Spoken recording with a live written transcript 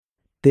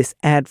This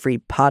ad-free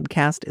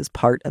podcast is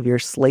part of your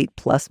Slate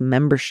Plus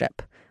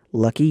membership.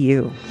 Lucky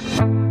you.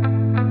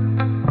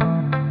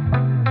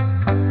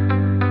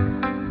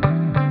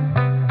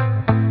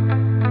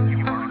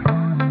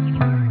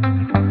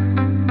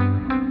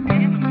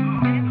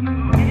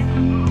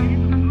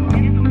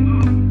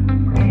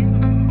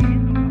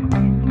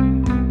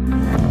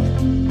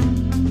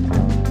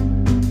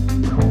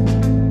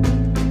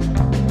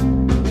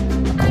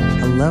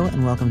 Hello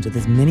and welcome to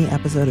this mini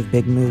episode of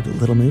Big Mood,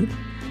 Little Mood.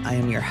 I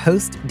am your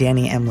host,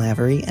 Danny M.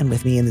 Lavery, and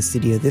with me in the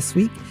studio this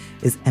week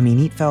is Emmy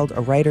Neatfeld,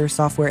 a writer,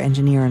 software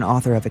engineer, and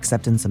author of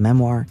Acceptance, a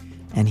Memoir.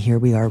 And here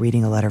we are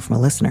reading a letter from a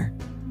listener.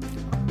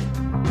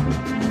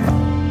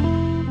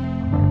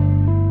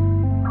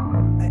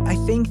 I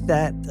think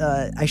that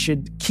I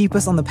should keep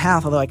us on the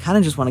path, although I kind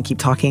of just want to keep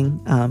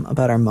talking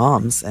about our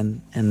moms,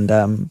 and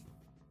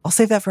I'll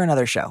save that for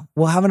another show.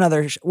 I'll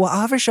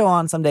have a show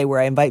on someday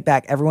where I invite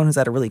back everyone who's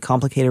had a really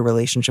complicated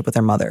relationship with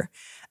their mother.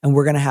 And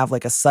we're going to have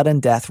like a sudden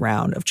death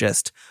round of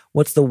just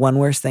what's the one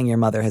worst thing your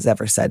mother has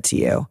ever said to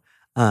you.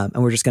 And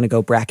we're just going to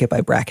go bracket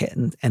by bracket,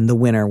 and the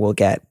winner will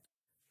get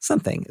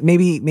something.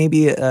 Maybe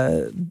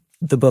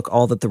the book,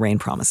 All That the Rain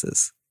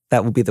Promises.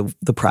 That will be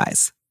the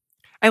prize.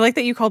 I like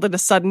that you called it a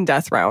sudden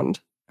death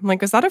round. I'm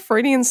like, is that a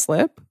Freudian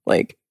slip?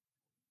 Like,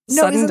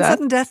 no, isn't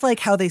sudden death like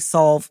how they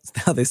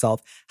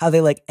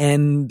like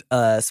end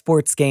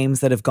sports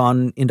games that have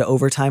gone into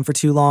overtime for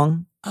too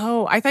long?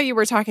 Oh, I thought you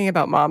were talking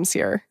about moms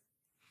here.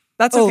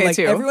 That's okay, like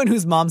too. Everyone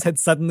whose moms had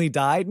suddenly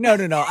died? No.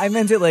 I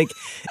meant it like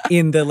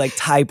in the like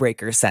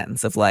tiebreaker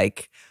sense of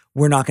like,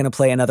 we're not going to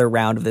play another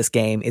round of this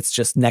game. It's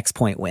just next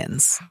point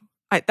wins.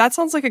 That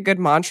sounds like a good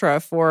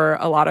mantra for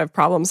a lot of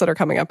problems that are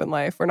coming up in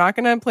life. We're not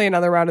going to play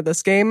another round of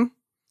this game.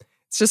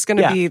 It's just going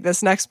to be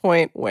this next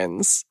point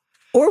wins.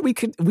 Or we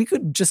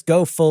could just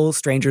go full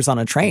strangers on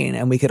a train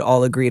and we could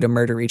all agree to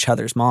murder each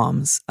other's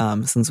moms,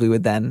 since we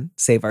would then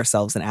save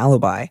ourselves an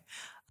alibi.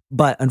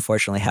 But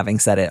unfortunately, having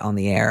said it on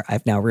the air,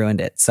 I've now ruined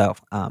it. So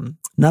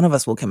none of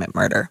us will commit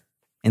murder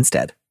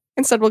instead.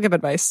 Instead, we'll give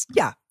advice.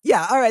 Yeah.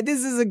 All right.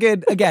 This is a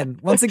good,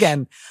 once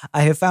again,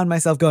 I have found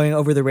myself going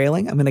over the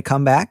railing. I'm going to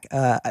come back.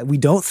 We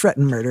don't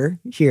threaten murder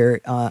here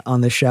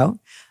on the show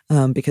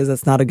because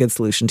that's not a good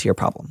solution to your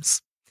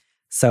problems.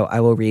 So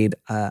I will read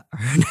our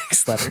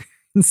next letter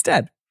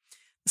instead.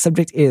 The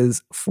subject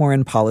is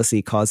foreign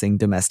policy causing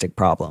domestic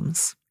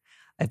problems.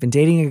 I've been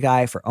dating a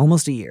guy for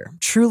almost a year.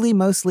 Truly,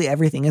 mostly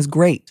everything is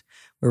great.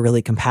 We're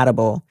really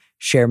compatible,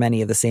 share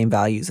many of the same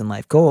values and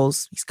life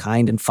goals. He's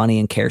kind and funny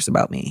and cares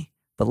about me.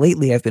 But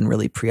lately, I've been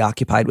really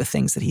preoccupied with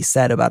things that he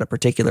said about a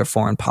particular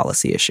foreign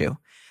policy issue.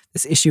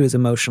 This issue is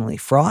emotionally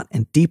fraught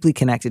and deeply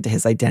connected to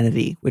his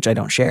identity, which I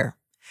don't share.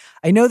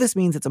 I know this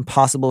means it's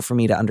impossible for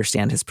me to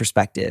understand his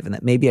perspective and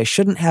that maybe I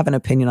shouldn't have an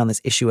opinion on this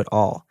issue at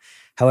all.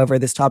 However,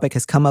 this topic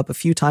has come up a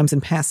few times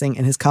in passing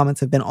and his comments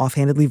have been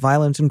offhandedly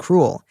violent and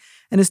cruel,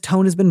 and his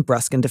tone has been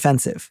brusque and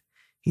defensive.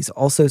 He's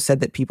also said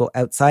that people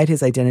outside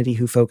his identity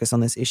who focus on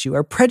this issue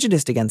are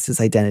prejudiced against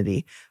his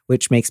identity,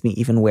 which makes me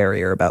even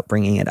warier about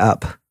bringing it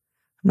up. I'm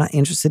not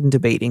interested in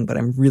debating, but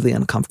I'm really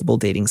uncomfortable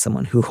dating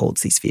someone who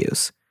holds these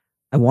views.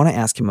 I want to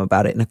ask him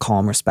about it in a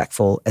calm,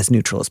 respectful, as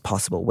neutral as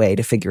possible way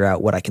to figure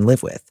out what I can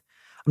live with.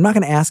 I'm not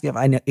going to ask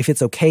if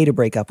it's okay to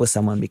break up with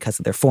someone because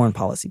of their foreign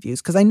policy views,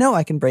 because I know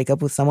I can break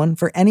up with someone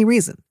for any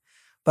reason.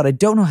 But I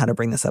don't know how to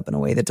bring this up in a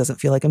way that doesn't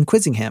feel like I'm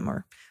quizzing him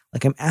or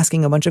like I'm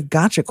asking a bunch of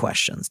gotcha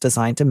questions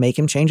designed to make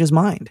him change his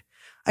mind.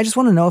 I just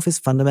want to know if his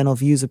fundamental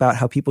views about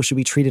how people should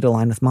be treated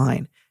align with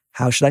mine.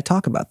 How should I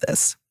talk about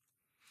this?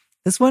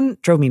 This one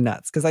drove me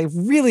nuts because I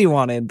really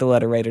wanted the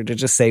letter writer to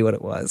just say what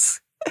it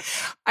was.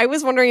 I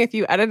was wondering if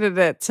you edited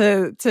it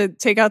to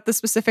take out the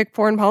specific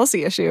foreign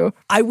policy issue.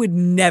 I would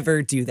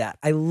never do that.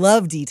 I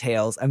love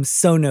details. I'm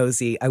so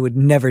nosy. I would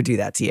never do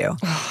that to you.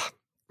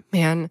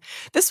 Man,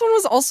 this one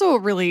was also a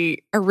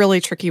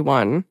really tricky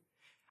one.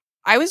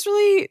 I was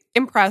really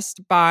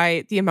impressed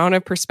by the amount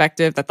of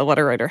perspective that the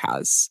letter writer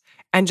has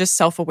and just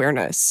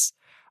self-awareness.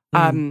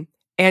 And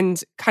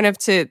kind of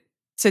to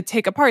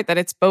take apart that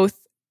it's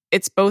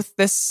both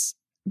this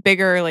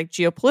bigger like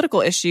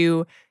geopolitical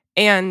issue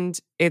and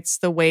it's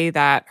the way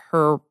that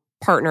her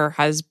partner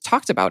has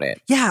talked about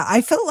it. Yeah,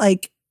 I felt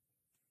like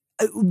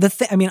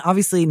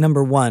obviously,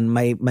 number one,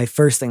 my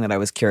first thing that I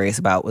was curious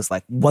about was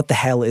like, what the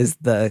hell is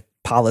the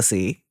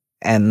policy?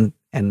 And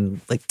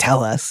like,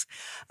 tell us.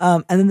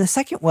 And then the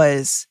second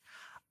was,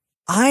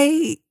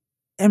 I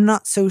am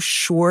not so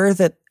sure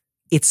that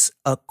it's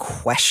a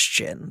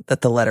question that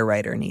the letter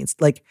writer needs.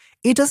 Like,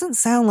 it doesn't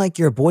sound like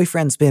your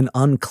boyfriend's been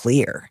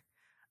unclear.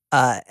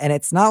 And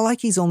it's not like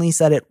he's only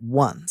said it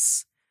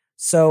once.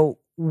 So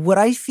what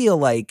I feel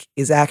like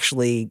is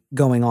actually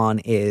going on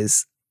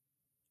is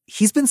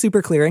he's been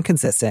super clear and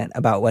consistent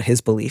about what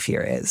his belief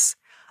here is.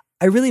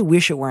 I really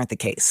wish it weren't the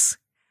case.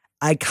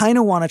 I kind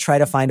of want to try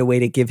to find a way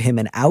to give him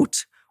an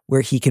out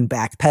where he can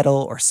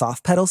backpedal or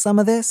soft pedal some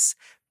of this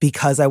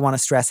because I want to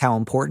stress how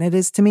important it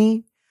is to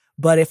me.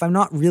 But if I'm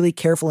not really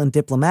careful and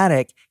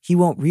diplomatic, he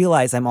won't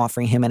realize I'm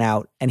offering him an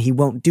out and he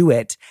won't do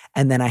it.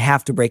 And then I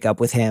have to break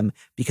up with him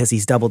because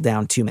he's doubled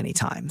down too many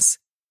times.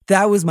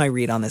 that was my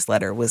read on this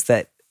letter, was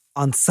that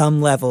on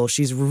some level,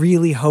 she's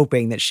really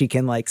hoping that she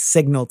can like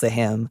signal to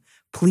him,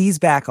 please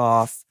back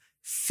off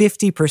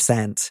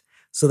 50%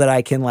 so that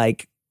I can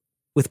like,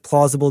 with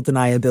plausible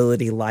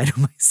deniability, lie to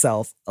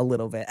myself a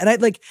little bit. And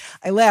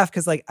I laugh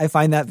because like I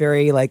find that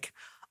very like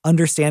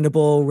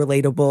understandable,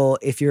 relatable.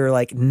 If you're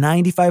like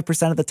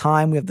 95% of the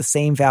time we have the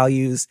same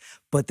values,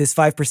 but this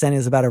 5%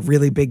 is about a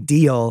really big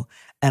deal,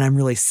 and I'm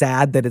really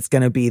sad that it's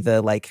going to be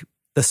the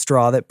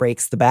straw that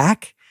breaks the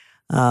back.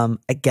 I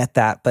get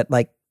that, but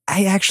like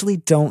I actually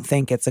don't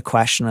think it's a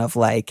question of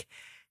like,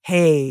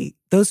 hey,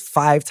 those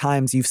 5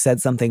 times you've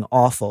said something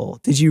awful,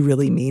 did you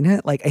really mean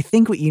it? Like, I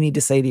think what you need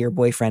to say to your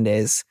boyfriend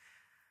is,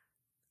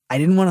 I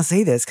didn't want to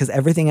say this because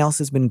everything else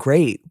has been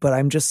great, but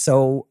I'm just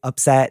so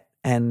upset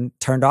and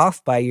turned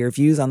off by your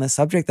views on this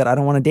subject that I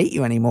don't want to date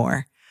you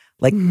anymore.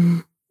 Like,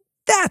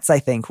 that's, I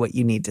think, what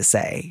you need to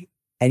say.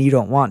 And you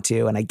don't want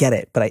to, and I get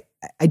it, but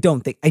I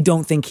don't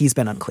think he's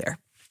been unclear.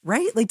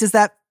 Right? Like,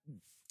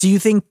 do you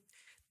think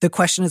the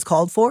question is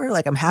called for?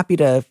 Like, I'm happy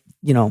to,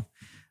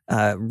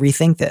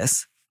 rethink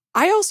this.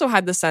 I also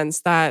had the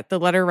sense that the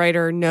letter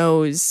writer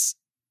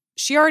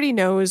she already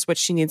knows what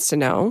she needs to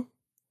know.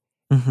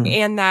 Mm-hmm.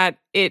 And that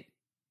it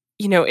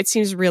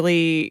seems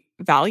really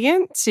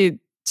valiant to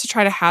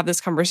try to have this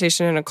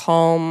conversation in a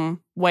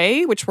calm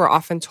way, which we're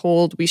often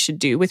told we should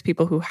do with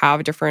people who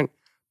have different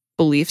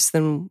beliefs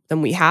than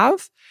we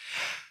have.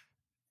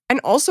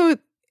 And also,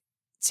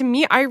 to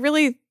me, I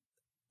really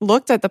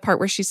looked at the part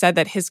where she said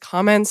that his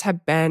comments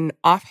have been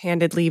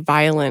offhandedly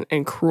violent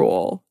and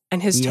cruel,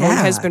 and his tone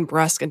has been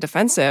brusque and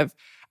defensive.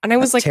 And I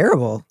was like,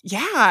 terrible.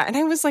 Yeah. And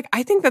I was like,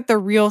 I think that the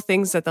real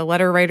things that the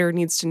letter writer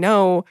needs to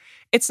know,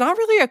 it's not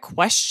really a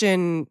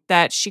question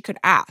that she could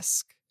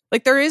ask.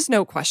 Like, there is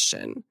no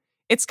question.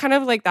 It's kind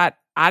of like that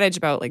adage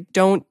about like,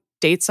 don't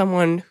date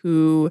someone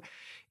who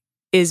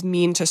is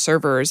mean to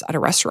servers at a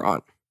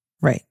restaurant.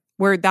 Right.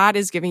 Where that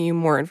is giving you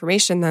more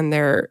information than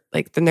their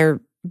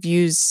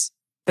views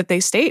that they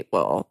state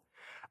will.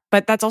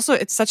 But that's also,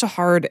 it's such a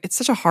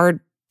hard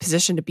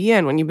position to be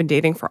in when you've been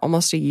dating for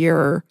almost a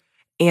year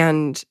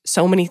and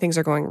so many things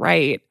are going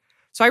right.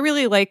 So I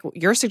really like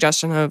your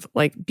suggestion of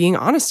like being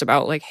honest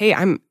about like, hey,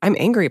 I'm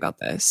angry about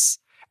this.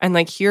 And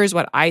like, here's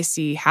what I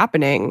see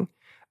happening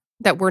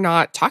that we're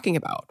not talking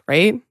about,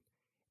 right?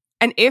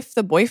 And if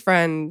the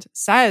boyfriend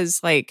says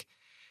like,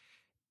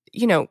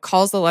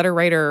 calls the letter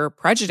writer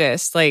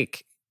prejudiced,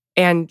 like,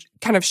 and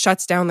kind of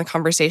shuts down the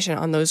conversation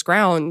on those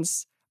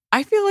grounds,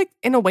 I feel like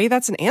in a way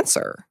that's an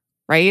answer,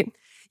 right?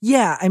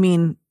 Yeah, I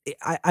mean,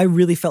 I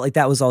really felt like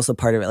that was also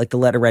part of it. Like the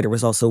letter writer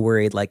was also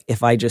worried, like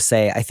if I just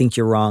say, I think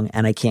you're wrong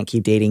and I can't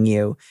keep dating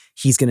you,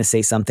 he's going to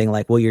say something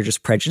like, well, you're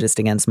just prejudiced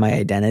against my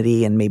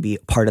identity. And maybe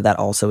part of that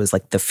also is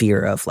like the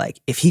fear of like,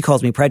 if he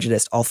calls me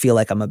prejudiced, I'll feel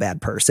like I'm a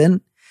bad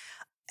person.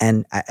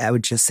 And I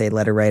would just say,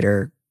 letter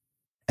writer,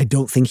 I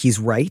don't think he's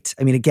right.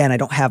 I mean, again, I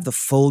don't have the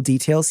full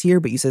details here,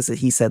 but you says that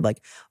he said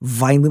like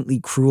violently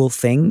cruel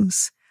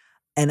things.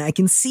 And I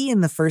can see in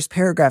the first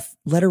paragraph,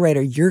 letter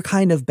writer, you're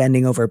kind of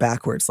bending over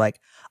backwards. Like,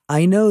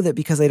 I know that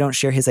because I don't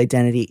share his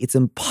identity, it's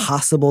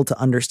impossible to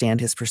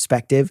understand his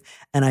perspective,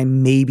 and I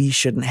maybe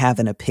shouldn't have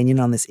an opinion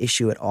on this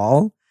issue at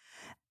all.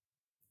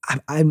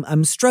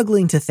 I'm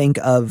struggling to think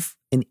of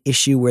an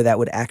issue where that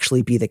would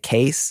actually be the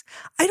case.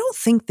 I don't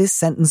think this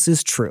sentence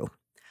is true.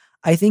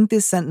 I think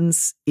this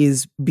sentence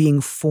is being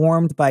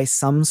formed by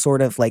some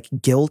sort of like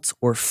guilt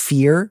or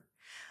fear.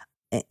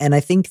 And I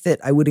think that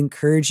I would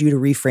encourage you to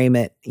reframe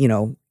it,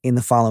 in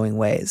the following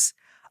ways.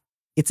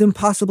 It's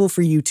impossible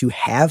for you to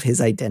have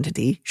his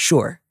identity,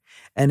 sure.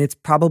 And it's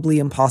probably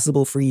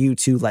impossible for you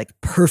to like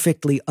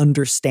perfectly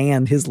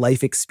understand his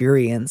life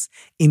experience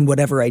in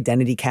whatever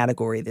identity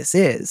category this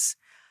is.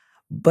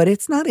 But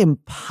it's not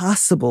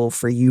impossible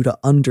for you to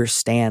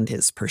understand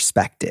his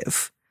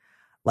perspective.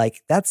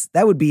 Like that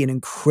would be an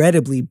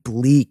incredibly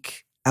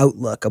bleak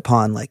outlook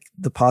upon like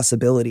the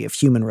possibility of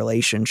human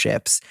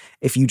relationships.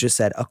 If you just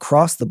said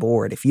across the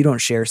board, if you don't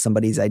share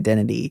somebody's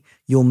identity,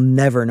 you'll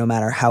never, no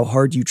matter how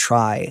hard you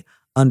try,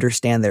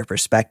 understand their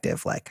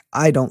perspective. Like,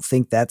 I don't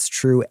think that's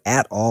true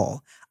at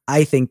all.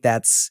 I think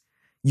that's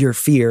your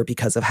fear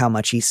because of how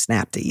much he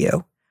snapped at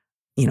you.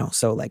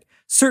 So like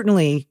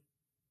certainly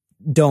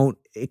don't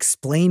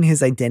explain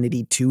his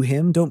identity to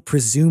him. Don't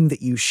presume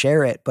that you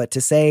share it. But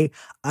to say,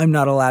 I'm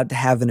not allowed to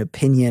have an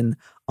opinion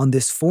on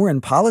this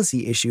foreign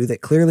policy issue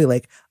that clearly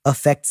like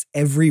affects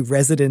every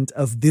resident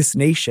of this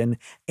nation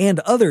and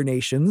other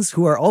nations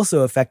who are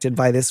also affected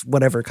by this,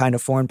 whatever kind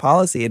of foreign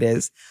policy it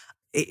is,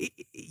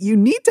 you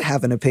need to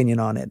have an opinion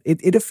on it.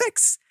 It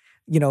affects,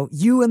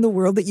 you and the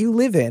world that you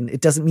live in.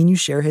 It doesn't mean you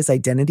share his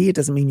identity. It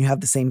doesn't mean you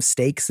have the same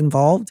stakes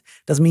involved.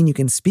 It doesn't mean you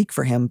can speak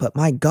for him. But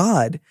my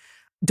God,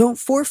 don't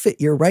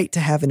forfeit your right to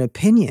have an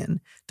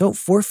opinion. Don't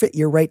forfeit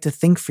your right to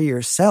think for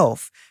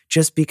yourself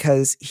just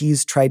because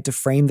he's tried to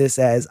frame this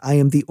as, I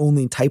am the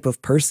only type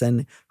of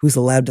person who's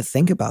allowed to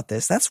think about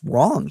this. That's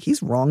wrong.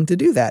 He's wrong to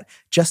do that,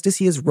 just as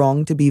he is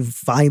wrong to be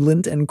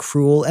violent and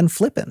cruel and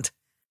flippant.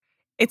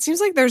 It seems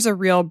like there's a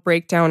real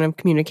breakdown of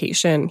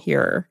communication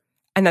here,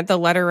 and that the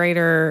letter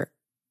writer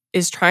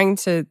is trying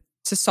to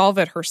solve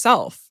it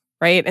herself,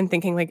 right? And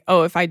thinking like,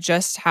 oh, if I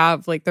just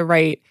have like the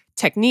right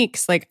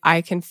techniques, like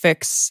I can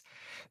fix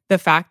the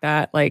fact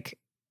that like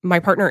my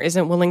partner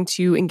isn't willing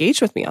to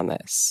engage with me on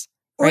this.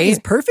 Or right? is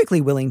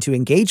perfectly willing to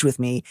engage with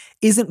me,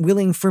 isn't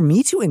willing for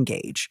me to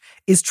engage,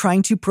 is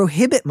trying to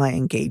prohibit my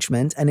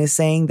engagement, and is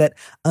saying that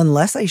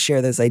unless I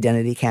share this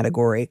identity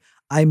category,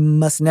 I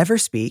must never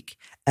speak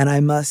and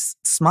I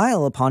must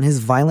smile upon his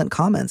violent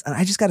comments. And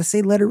I just got to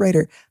say, letter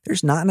writer,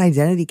 there's not an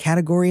identity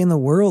category in the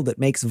world that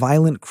makes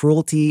violent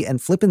cruelty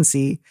and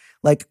flippancy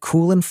like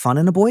cool and fun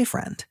in a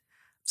boyfriend.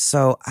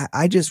 So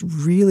I just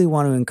really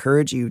want to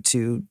encourage you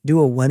to do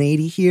a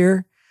 180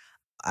 here.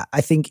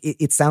 I think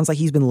it sounds like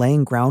he's been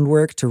laying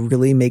groundwork to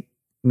really make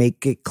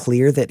it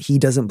clear that he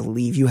doesn't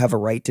believe you have a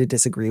right to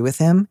disagree with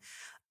him.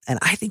 And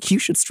I think you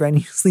should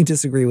strenuously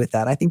disagree with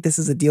that. I think this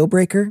is a deal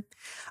breaker.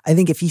 I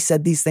think if he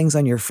said these things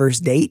on your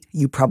first date,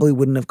 you probably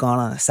wouldn't have gone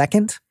on a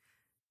second.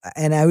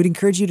 And I would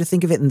encourage you to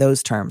think of it in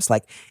those terms.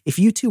 Like if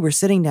you two were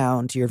sitting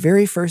down to your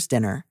very first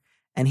dinner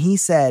and he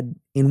said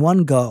in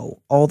one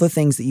go all the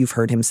things that you've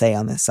heard him say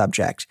on this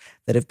subject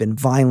that have been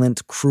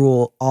violent,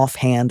 cruel,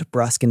 offhand,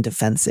 brusque, and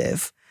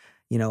defensive,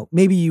 you know,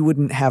 maybe you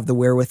wouldn't have the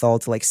wherewithal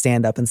to like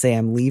stand up and say,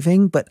 I'm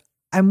leaving, but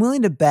I'm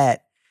willing to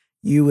bet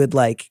you would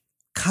like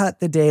cut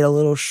the date a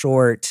little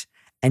short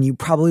and you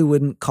probably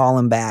wouldn't call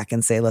him back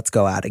and say, let's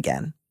go out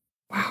again.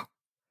 Wow.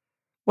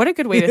 What a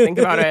good way to think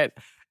about it.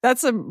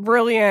 That's a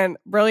brilliant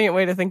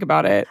way to think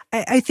about it.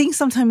 I think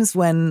sometimes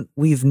when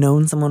we've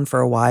known someone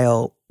for a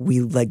while, we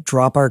like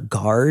drop our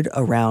guard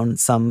around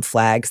some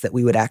flags that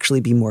we would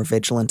actually be more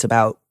vigilant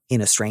about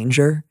in a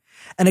stranger.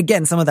 And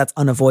again, some of that's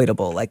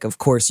unavoidable. Like, of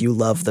course, you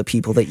love the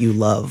people that you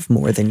love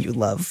more than you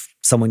love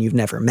someone you've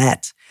never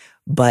met.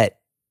 But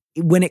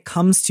when it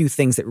comes to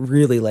things that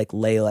really like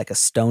lay like a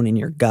stone in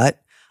your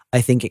gut, I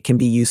think it can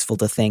be useful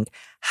to think,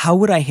 how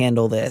would I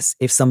handle this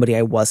if somebody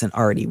I wasn't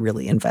already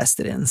really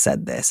invested in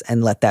said this,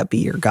 and let that be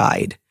your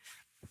guide,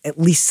 at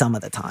least some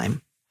of the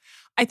time.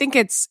 I think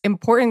it's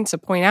important to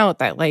point out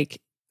that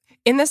like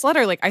in this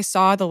letter, like I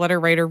saw the letter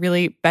writer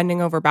really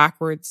bending over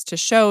backwards to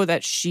show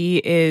that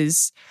she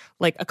is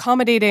like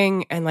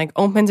accommodating and like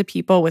open to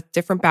people with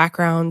different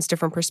backgrounds,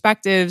 different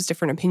perspectives,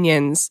 different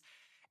opinions.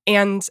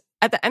 And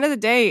at the end of the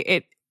day,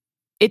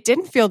 it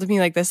didn't feel to me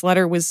like this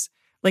letter was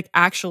like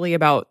actually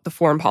about the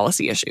foreign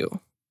policy issue.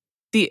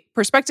 The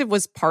perspective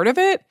was part of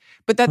it,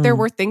 but that there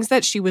were things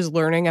that she was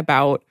learning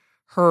about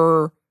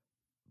her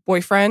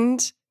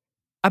boyfriend,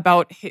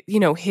 about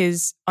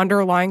his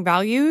underlying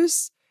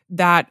values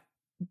that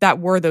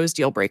were those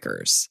deal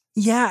breakers.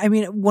 Yeah, I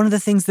mean, one of the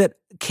things that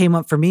came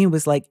up for me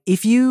was like,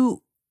 if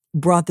you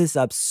brought this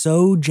up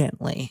so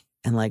gently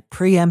and like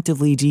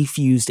preemptively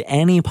defused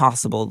any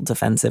possible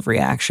defensive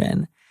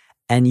reaction,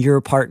 and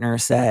your partner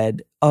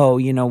said, oh,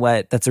 you know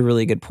what? That's a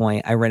really good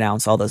point. I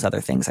renounce all those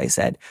other things I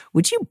said.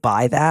 Would you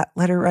buy that,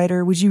 letter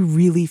writer? Would you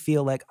really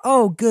feel like,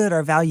 oh, good,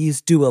 our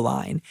values do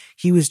align?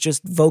 He was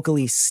just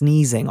vocally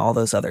sneezing all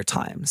those other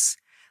times.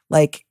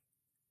 Like,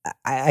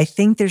 I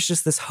think there's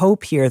just this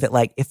hope here that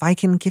like, if I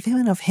can give him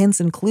enough hints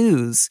and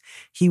clues,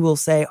 he will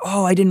say,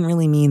 oh, I didn't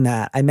really mean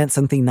that. I meant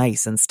something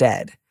nice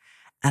instead.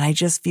 And I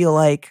just feel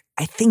like,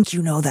 I think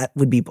that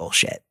would be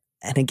bullshit.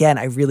 And again,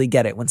 I really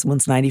get it. When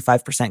someone's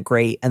 95%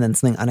 great and then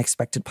something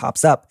unexpected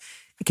pops up,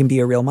 it can be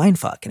a real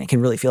mindfuck. And it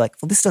can really feel like,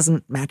 well, this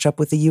doesn't match up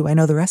with the you I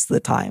know the rest of the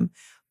time.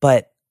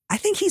 But I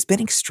think he's been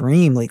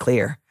extremely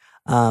clear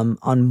on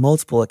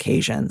multiple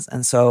occasions.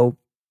 And so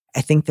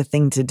I think the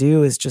thing to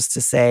do is just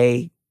to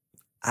say,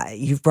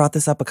 you've brought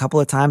this up a couple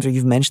of times, or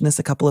you've mentioned this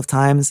a couple of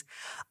times.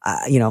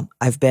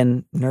 I've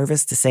been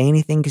nervous to say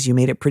anything because you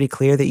made it pretty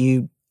clear that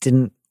you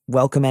didn't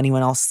welcome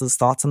anyone else's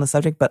thoughts on the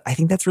subject. But I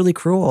think that's really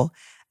cruel.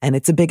 And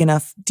it's a big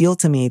enough deal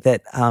to me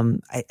that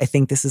I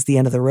think this is the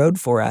end of the road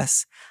for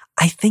us.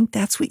 I think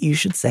that's what you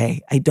should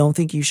say. I don't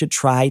think you should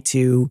try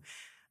to,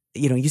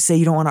 you say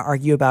you don't want to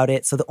argue about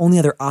it. So the only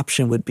other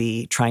option would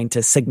be trying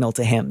to signal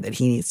to him that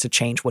he needs to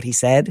change what he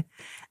said.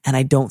 And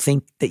I don't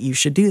think that you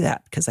should do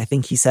that, because I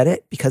think he said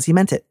it because he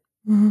meant it.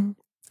 Mm-hmm.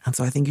 And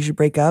so I think you should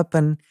break up.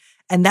 And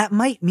that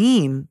might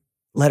mean,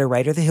 letter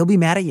writer, that he'll be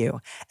mad at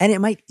you. And it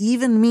might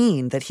even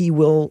mean that he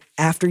will,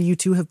 after you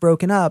two have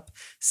broken up,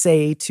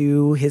 say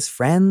to his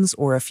friends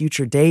or a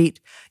future date,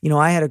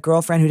 I had a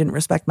girlfriend who didn't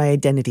respect my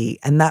identity.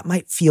 And that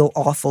might feel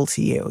awful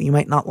to you. You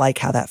might not like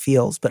how that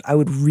feels, but I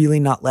would really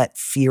not let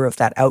fear of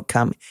that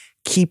outcome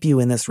keep you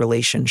in this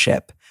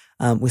relationship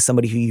with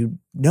somebody who you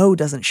know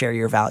doesn't share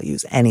your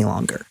values any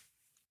longer.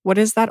 What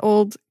is that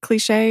old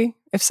cliche?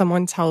 If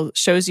someone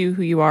shows you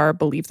who you are,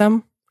 believe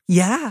them.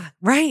 Yeah,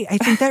 right. I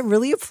think that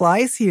really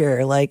applies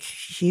here. Like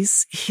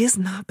he's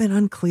not been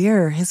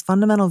unclear. His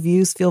fundamental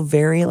views feel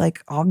very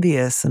like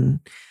obvious. And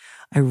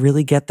I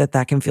really get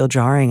that can feel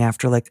jarring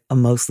after like a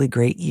mostly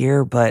great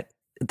year, but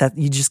that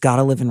you just got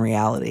to live in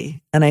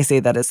reality. And I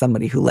say that as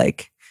somebody who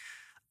like,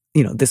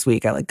 this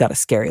week I like got a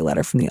scary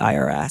letter from the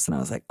IRS and I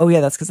was like, oh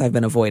yeah, that's because I've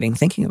been avoiding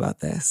thinking about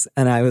this.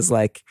 And I was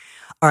like,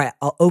 all right,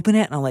 I'll open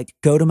it and I'll like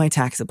go to my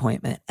tax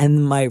appointment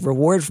and my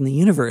reward from the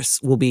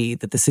universe will be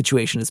that the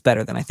situation is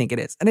better than I think it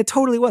is. And it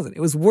totally wasn't.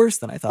 It was worse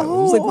than I thought. It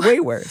was like way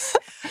worse.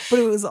 But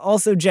it was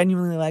also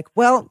genuinely like,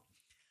 well,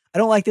 I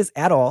don't like this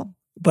at all,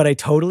 but I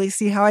totally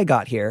see how I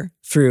got here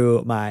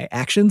through my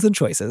actions and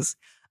choices.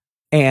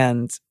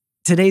 And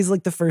today's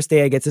like the first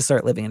day I get to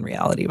start living in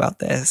reality about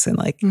this. And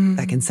like,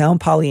 that can sound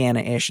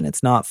Pollyanna-ish and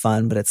it's not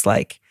fun, but it's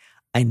like,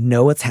 I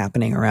know what's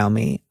happening around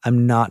me.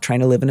 I'm not trying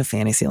to live in a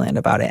fantasy land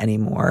about it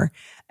anymore.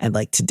 And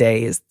like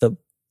today is the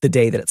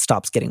day that it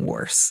stops getting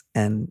worse.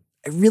 And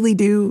I really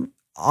do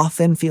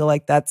often feel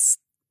like that's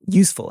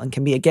useful and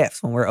can be a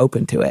gift when we're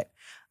open to it.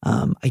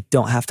 I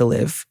don't have to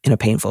live in a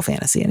painful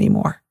fantasy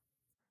anymore.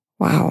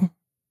 Wow.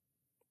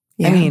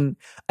 Yeah. I mean,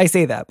 I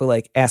say that, but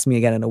like ask me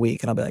again in a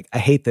week and I'll be like, I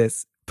hate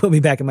this. Put me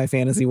back in my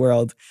fantasy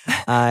world.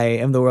 I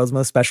am the world's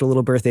most special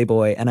little birthday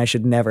boy, and I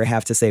should never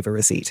have to save a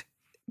receipt.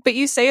 But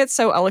you say it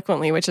so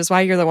eloquently, which is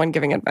why you're the one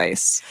giving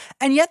advice.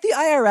 And yet the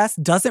IRS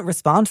doesn't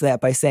respond to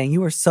that by saying,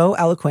 you are so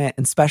eloquent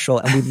and special,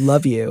 and we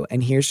love you,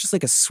 and here's just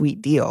like a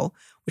sweet deal,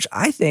 which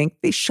I think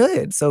they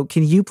should. So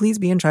can you please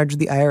be in charge of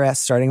the IRS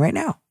starting right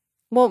now?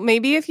 Well,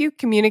 maybe if you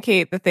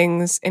communicate the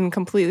things in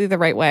completely the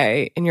right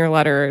way in your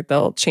letter,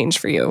 they'll change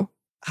for you.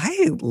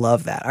 I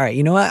love that. All right.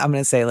 You know what? I'm going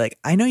to say, like,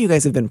 I know you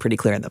guys have been pretty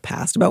clear in the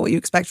past about what you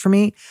expect from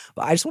me,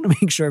 but I just want to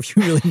make sure if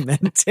you really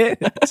meant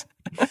it.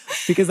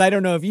 Because I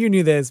don't know if you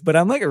knew this, but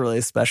I'm like a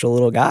really special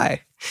little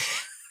guy.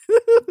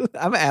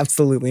 I'm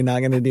absolutely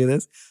not going to do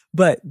this,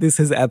 but this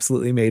has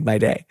absolutely made my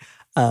day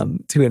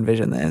to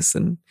envision this.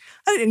 And,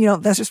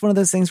 that's just one of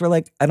those things where,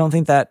 like, I don't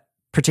think that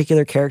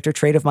particular character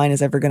trait of mine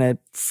is ever going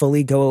to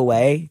fully go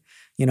away.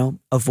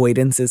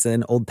 Avoidance is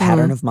an old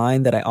pattern of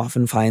mine that I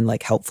often find,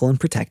 like, helpful and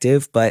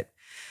protective, but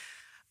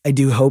I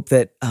do hope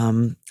that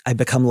I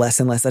become less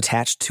and less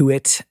attached to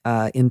it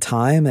in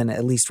time. And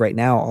at least right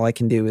now, all I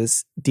can do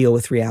is deal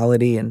with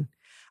reality. And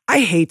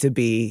I hate to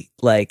be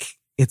like,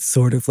 it's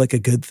sort of like a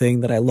good thing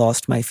that I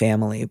lost my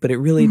family, but it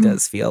really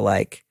does feel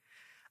like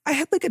I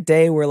had like a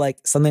day where like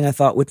something I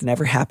thought would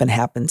never happen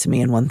happened to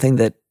me. And one thing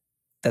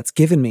that's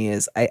given me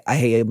is I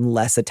am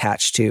less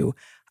attached to,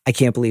 I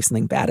can't believe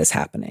something bad is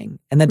happening.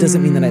 And that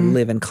doesn't mean that I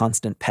live in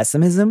constant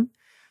pessimism.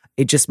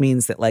 It just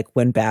means that like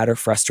when bad or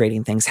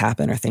frustrating things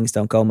happen or things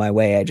don't go my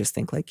way, I just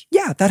think like,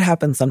 yeah, that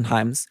happens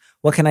sometimes.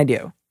 What can I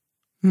do?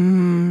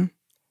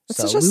 That's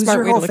So such a lose smart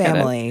your way to whole look at it.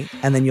 family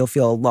and then you'll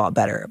feel a lot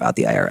better about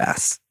the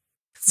IRS.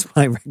 That's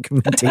my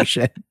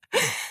recommendation.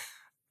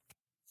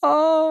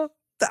 Oh,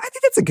 I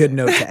think that's a good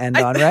note to end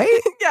on,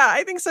 right? Yeah,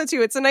 I think so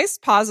too. It's a nice,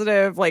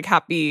 positive, like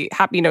happy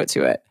note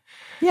to it.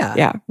 Yeah.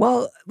 Yeah.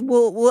 Well,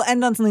 we'll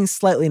end on something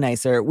slightly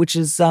nicer, which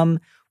is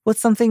what's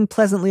something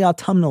pleasantly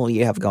autumnal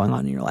you have going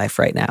on in your life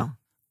right now?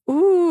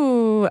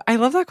 Ooh, I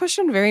love that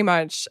question very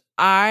much.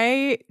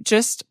 I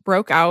just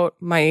broke out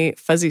my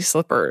fuzzy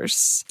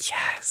slippers.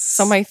 Yes.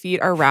 So my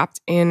feet are wrapped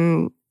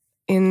in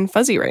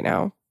fuzzy right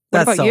now. What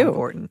That's about so you?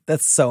 important.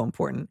 That's so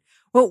important.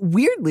 Well,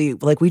 weirdly,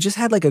 like we just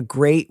had like a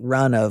great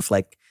run of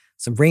like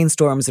some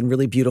rainstorms and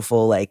really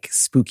beautiful, like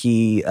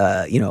spooky,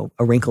 A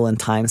Wrinkle in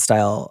Time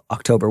style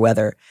October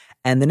weather.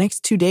 And the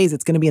next 2 days,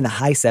 it's going to be in the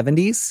high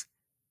 70s.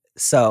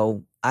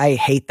 So I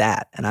hate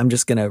that. And I'm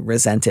just going to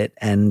resent it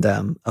and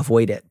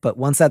avoid it. But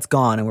once that's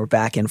gone and we're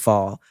back in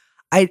fall,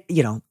 I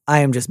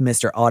am just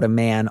Mr. Autumn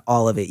Man,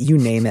 all of it. You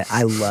name it.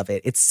 I love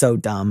it. It's so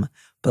dumb.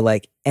 But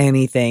like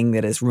anything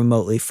that is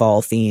remotely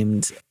fall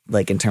themed,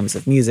 like in terms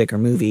of music or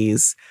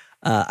movies,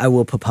 I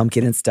will put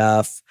pumpkin and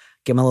stuff,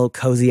 get my little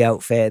cozy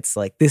outfits.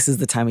 Like this is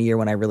the time of year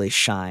when I really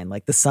shine.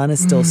 Like the sun is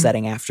still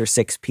setting after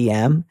 6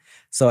 p.m.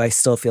 So I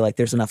still feel like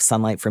there's enough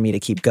sunlight for me to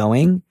keep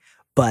going.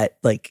 But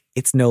like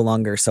it's no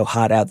longer so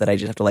hot out that I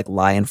just have to like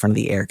lie in front of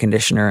the air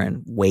conditioner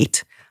and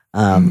wait.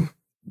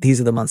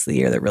 These are the months of the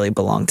year that really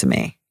belong to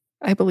me.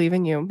 I believe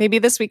in you. Maybe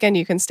this weekend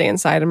you can stay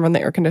inside and run the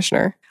air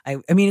conditioner. I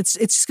mean, it's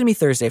just gonna be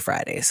Thursday,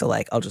 Friday. So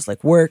like I'll just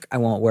like work. I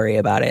won't worry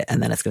about it,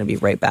 and then it's gonna be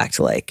right back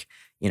to like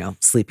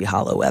Sleepy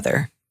Hollow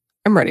weather.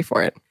 I'm ready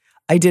for it.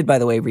 I did, by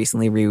the way,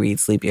 recently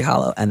reread Sleepy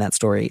Hollow, and that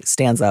story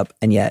stands up,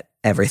 and yet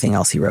everything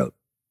else he wrote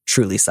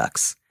truly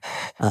sucks.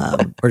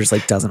 Or just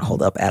like doesn't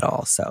hold up at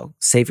all. So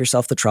save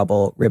yourself the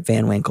trouble. Rip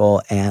Van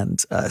Winkle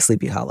and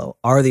Sleepy Hollow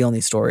are the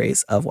only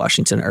stories of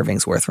Washington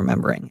Irving's worth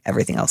remembering.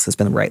 Everything else has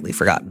been rightly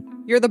forgotten.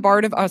 You're the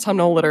bard of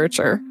autumnal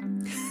literature.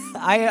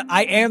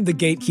 I am the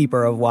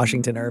gatekeeper of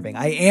Washington Irving.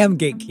 I am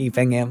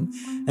gatekeeping him,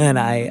 and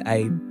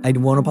I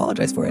won't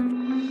apologize for it.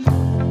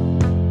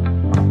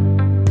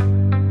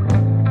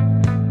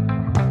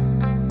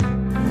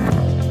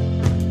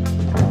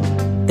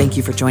 Thank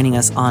you for joining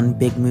us on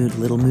Big Mood,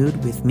 Little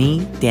Mood with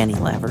me, Danny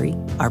Lavery.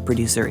 Our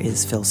producer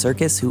is Phil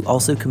Circus, who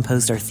also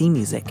composed our theme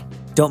music.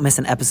 Don't miss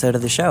an episode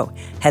of the show.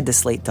 Head to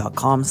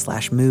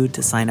slate.com/mood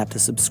to sign up to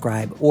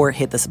subscribe or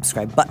hit the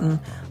subscribe button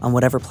on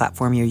whatever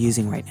platform you're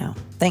using right now.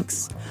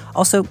 Thanks.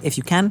 Also, if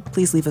you can,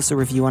 please leave us a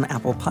review on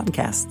Apple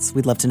Podcasts.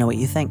 We'd love to know what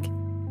you think.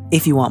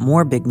 If you want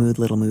more Big Mood,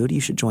 Little Mood,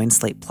 you should join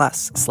Slate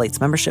Plus, Slate's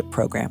membership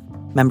program.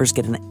 Members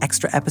get an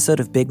extra episode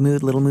of Big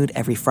Mood, Little Mood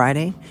every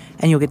Friday,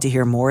 and you'll get to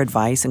hear more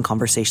advice and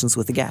conversations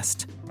with a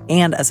guest.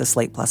 And as a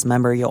Slate Plus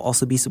member, you'll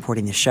also be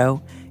supporting the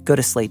show. Go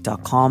to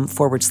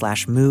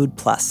slate.com/mood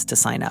plus to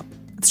sign up.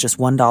 It's just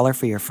 $1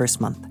 for your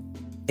first month.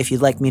 If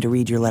you'd like me to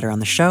read your letter on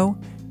the show,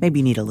 maybe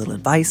you need a little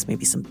advice,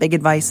 maybe some big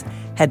advice,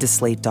 head to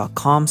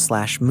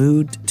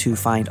slate.com/mood to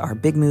find our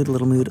Big Mood,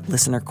 Little Mood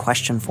listener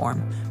question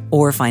form,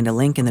 or find a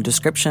link in the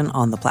description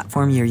on the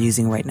platform you're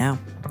using right now.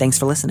 Thanks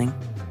for listening.